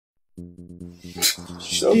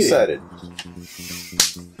So excited.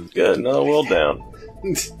 Good, another world down.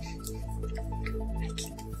 Did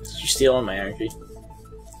you steal all my energy?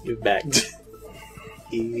 Give it back.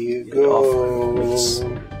 Here you go.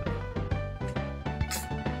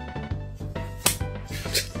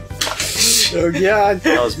 Oh god.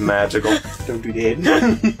 That was magical. Don't do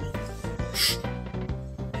that.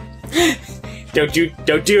 Don't do it!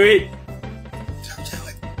 Don't do it.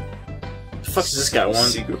 The fuck does this guy want?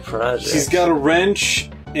 Secret project. He's got a wrench,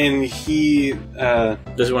 and he,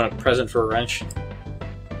 Does he want a present for a wrench?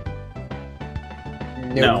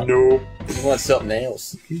 No. Nope. You want something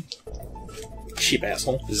else. Cheap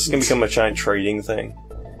asshole. Is this gonna become a giant trading thing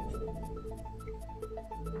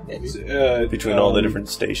Maybe. between all the different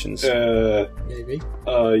stations? Maybe.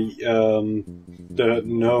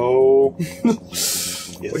 No.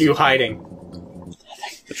 What are you hiding?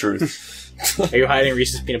 The truth. Are you hiding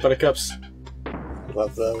Reese's peanut butter cups?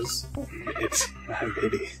 Love those. It's Pan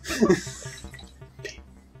Baby.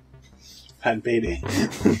 Pan Baby.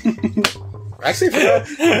 Actually,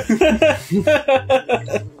 I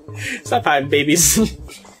forgot. Stop hiding, babies.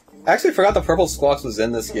 Actually, forgot the Purple Squawks was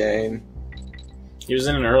in this game. He was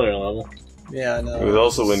in an earlier level. Yeah, I know. It was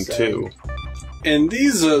also in Same. 2. And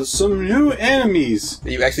these are some new enemies.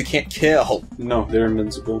 That you actually can't kill. No, they're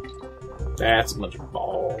invincible. That's a bunch of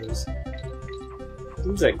balls.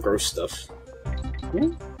 Who's that gross stuff?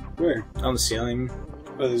 Where? On the ceiling.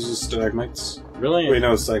 Oh, there's just stalagmites. Really? Wait,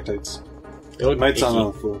 no, it's stalactites. They look Mites on icky.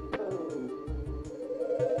 the floor.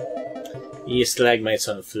 Yeah, stalagmites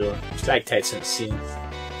on the floor. Stalactites on the ceiling.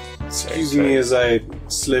 Excuse me as I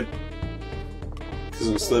slip. Because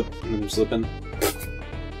I'm slipping.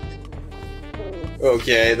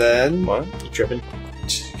 Okay, then. What? You tripping?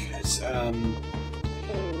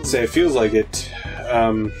 Say it feels like it.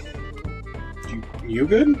 You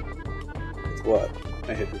good? With what?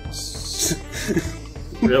 My head hurts.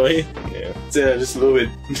 Really? Yeah. Just a little bit.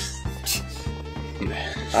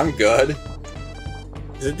 I'm good.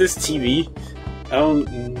 Is it this TV? I don't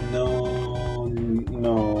know.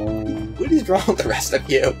 No. What is wrong with the rest of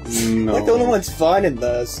you? No. Like the only one's fine in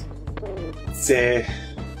this. Say.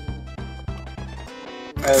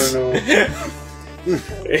 I don't know.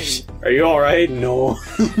 Are you alright? No.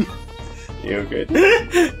 You're good.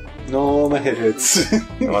 No, my head hurts.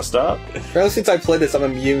 You wanna stop? Ever since I played this, I'm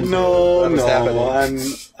immune to No, whatever's happening.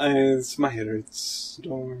 it's my head hurts.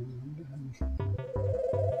 Don't.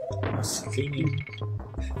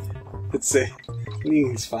 Let's say,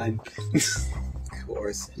 it's fine. Of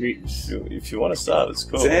course. If you wanna stop, it's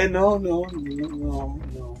cool. Say no. No.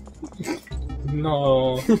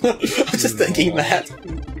 I'm just thinking that.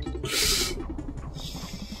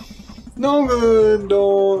 No good.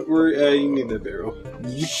 Don't worry. You need that barrel.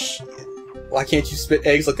 Why can't you spit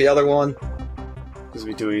eggs like the other one? This would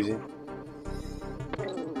be too easy.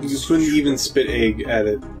 You couldn't even spit egg at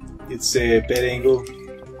it. It's a bad angle.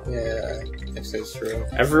 Yeah, actually it's true.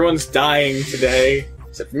 Everyone's dying today.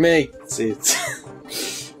 Except for me. That's it.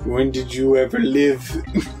 When did you ever live?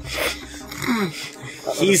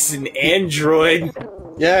 He's an android.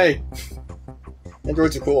 Yay!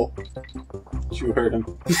 Androids are cool. You heard him.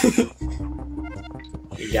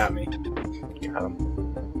 You got me. Got him.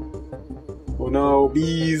 Oh no,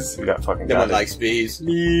 bees. We got fucking No got one it. likes bees.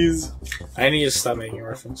 Bees. I need to stop making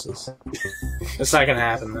references. That's not gonna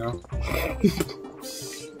happen though.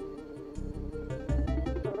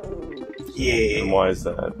 Yeah. And why is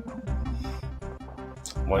that?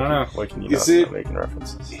 Why I don't know. why can you Is not it- stop making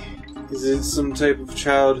references? Is it some type of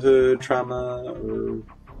childhood trauma or?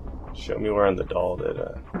 Show me where on the doll that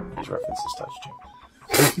these references touched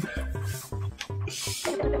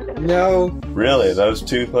you. No. Really? Those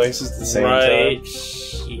two places at the same Right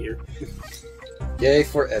time? here. Yay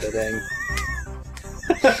for editing.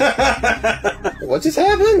 What just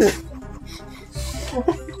happened?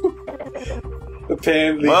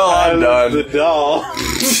 Apparently, Well, I'm done. The doll.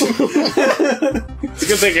 It's a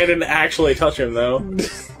good thing I didn't actually touch him though.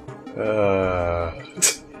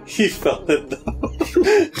 He felt it though.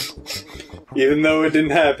 Even though it didn't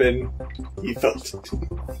happen, he felt it.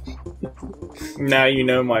 Now you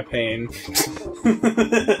know my pain.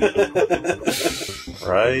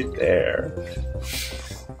 Right there.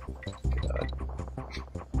 God.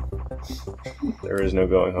 There is no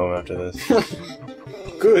going home after this.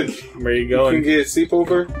 Good. Where you You can going? get a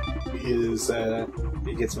sleepover.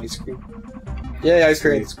 He gets some ice cream. Yay, ice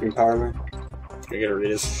cream. Ice cream parlor. Go get a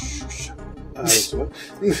Ritas. What?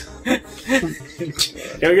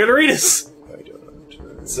 Go get a Ritas!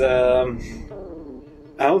 It's,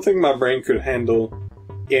 I don't think my brain could handle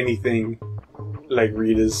anything like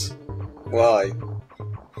Rita's. Why?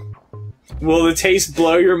 Will the taste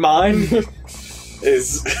blow your mind?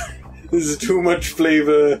 Is there's too much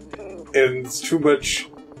flavor and it's too much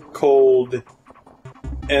cold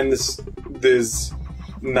and there's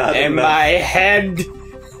not In enough. my head.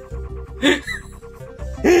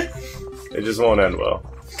 It just won't end well.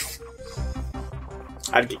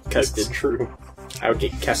 I'd get It's custard. true. I would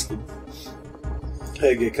get custard.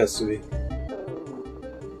 I get custody.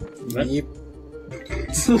 Yep.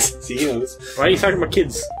 See, he knows. Why are you talking about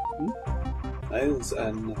kids? I didn't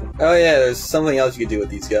say nothing. Oh yeah, there's something else you could do with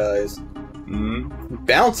these guys.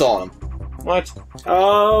 Bounce on them. What?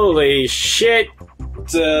 Holy shit!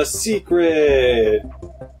 It's a secret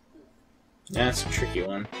That's a tricky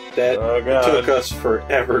one. that Oh, God. took us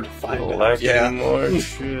forever to find out. Collecting Yeah. more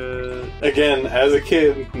shit. Again, as a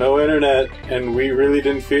kid, no internet, and we really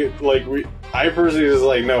didn't feel like I personally was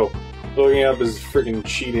like, no, looking up is freaking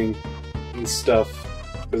cheating and stuff.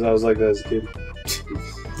 Because I was like that as a kid.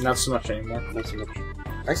 Not so much anymore. Not so much.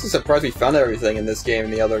 I'm actually surprised we found everything in this game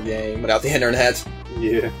and the other game without the internet.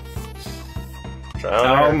 Yeah.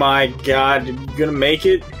 Oh my god, you gonna make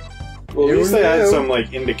it? Well, at You least they had knew. some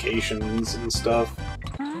like indications and stuff.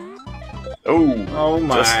 Oh, Oh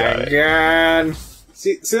my just got it. god.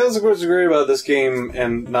 See, that's what's great about this game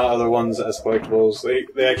and not other ones as collectibles.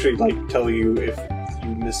 They actually like tell you if you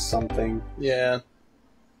missed something. Yeah.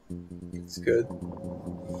 It's good.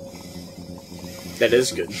 That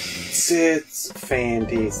is good. It's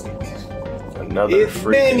fantastic. Another It's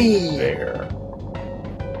freaking many. bear.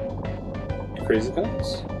 Crazy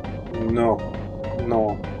Pants? No.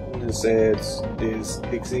 It's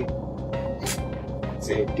Dixie. It's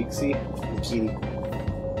Dixie and Kitty.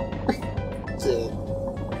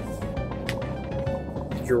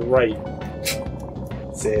 You're right.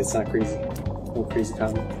 It's not crazy. No crazy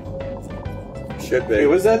comic. Should be. Wait,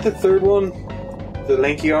 was that the third one? The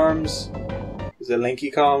Lanky Arms? Was it Lanky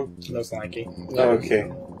Kong? That's lanky. No. Okay.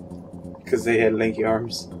 Because they had lanky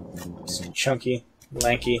arms. Chunky,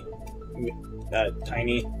 lanky,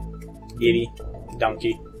 tiny, giddy,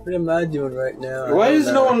 donkey. What am I doing right now? Why I don't does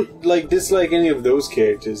no know. one like dislike any of those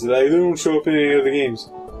characters? Like, they don't show up in any other games.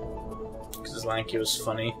 Because lanky was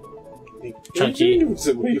funny. Chunky.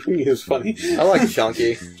 Chunky. What do you mean it was funny? I like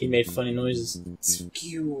Chunky. He made funny noises. It's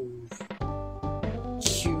cute.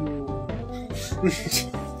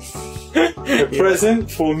 A present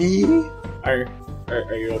for me? Are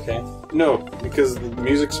you okay? No, because the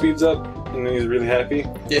music speeds up and then he's really happy.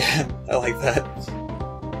 Yeah, I like that.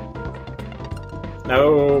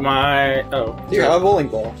 No, my... Oh. Here, have a bowling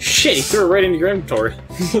ball. Shit, he threw it right into your inventory.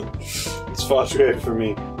 It's frustrating for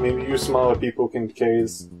me. Maybe you smaller people can carry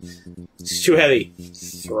this. It's too heavy.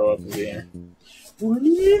 Throw up in the air.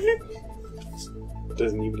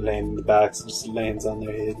 Doesn't even land in the box, it just lands on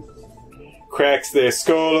their head. Cracks their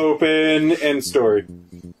skull open, end story.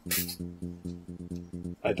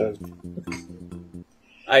 I don't.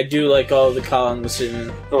 I do like all the columns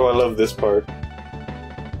in... Oh, I love this part.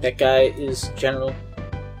 That guy is General.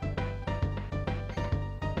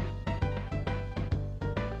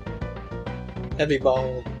 Heavy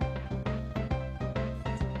ball.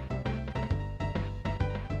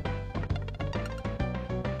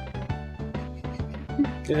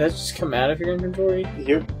 Did that just come out of your inventory?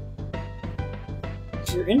 Yep.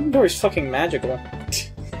 Your inventory's fucking magical.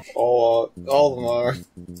 All of them are.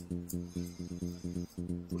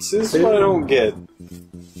 This is what I don't get.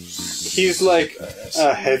 He's like,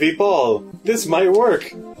 a heavy ball. This might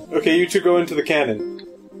work. Okay, you two go into the cannon.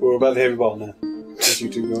 What about the heavy ball now? Just you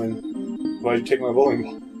two go in. Why'd you take my bowling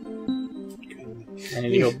ball? I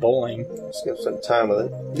need to go bowling. Just gonna spend time with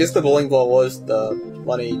it. I guess the bowling ball was the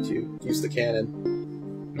money to use the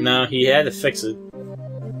cannon. No, he had to fix it.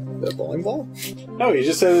 The bowling ball? No, you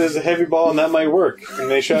just said there's a heavy ball and that might work. And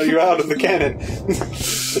they shot you out of the cannon.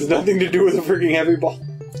 There's nothing to do with a freaking heavy ball.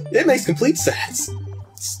 It makes complete sense.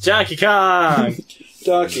 It's Donkey Kong!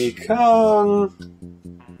 Donkey Kong.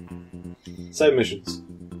 Side missions.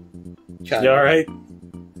 You alright?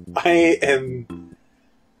 I am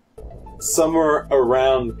somewhere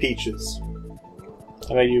around Peaches.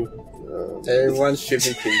 How about you? Everyone should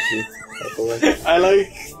be peachy. hopefully. I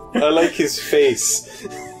like his face.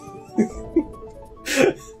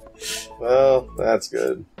 Well, that's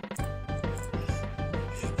good.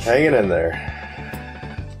 Hanging in there.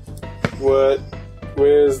 What?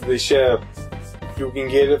 Where's the shop? You can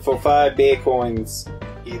get it for 5 Bitcoins.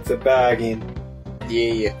 It's a bargain.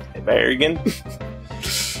 Yeah. Bargain?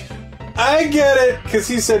 I get it, because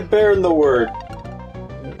he said bear in the word.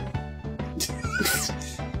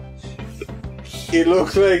 It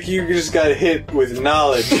looks like you just got hit with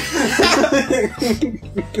knowledge. Got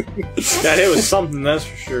hit with something, that's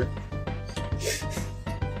for sure.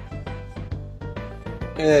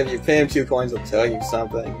 If you pay him 2 coins, he'll tell you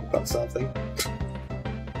something about something.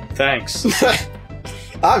 Thanks.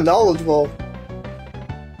 I'm knowledgeable.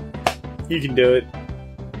 You can do it.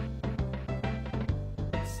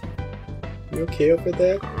 You okay over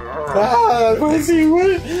there? Ah, pussy,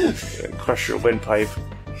 what? Crush your windpipe.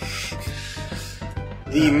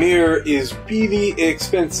 The mirror is really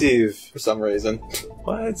expensive. For some reason.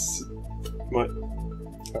 What? What?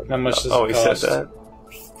 How much does Oh, it he cost? said that?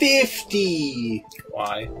 50.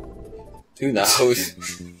 Why? Who knows?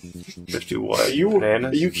 50 what? Are you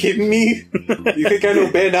Bananas? kidding me? You think I know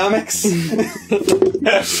Bearnomics?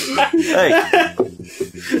 Hey!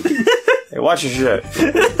 Hey, watch your shit.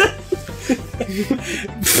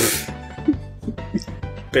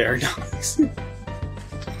 Bear dogs.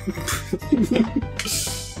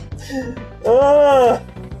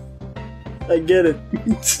 I get it.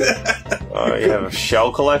 Oh, you have a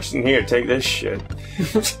shell collection? Here, take this shit.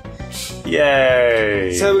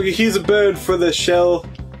 Yay! So here's a bird for the shell.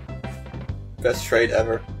 Best trade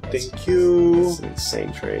ever. Thank you. It's an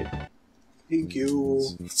insane trade. Thank you.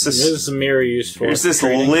 It's This this, is a mirror used for. here's this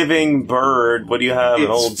trading. living bird. What do you have? An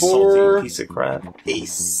It's old for- salty piece of crap? A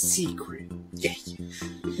secret. Yeah.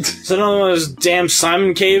 Is that another one of those damn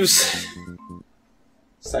Simon caves?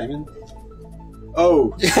 Simon?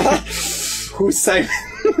 Oh. Who's Simon?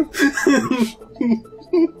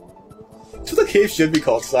 So the cave should be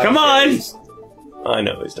called Simon Come on! Caves. I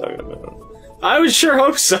know what he's talking about. I would sure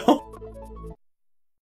hope so.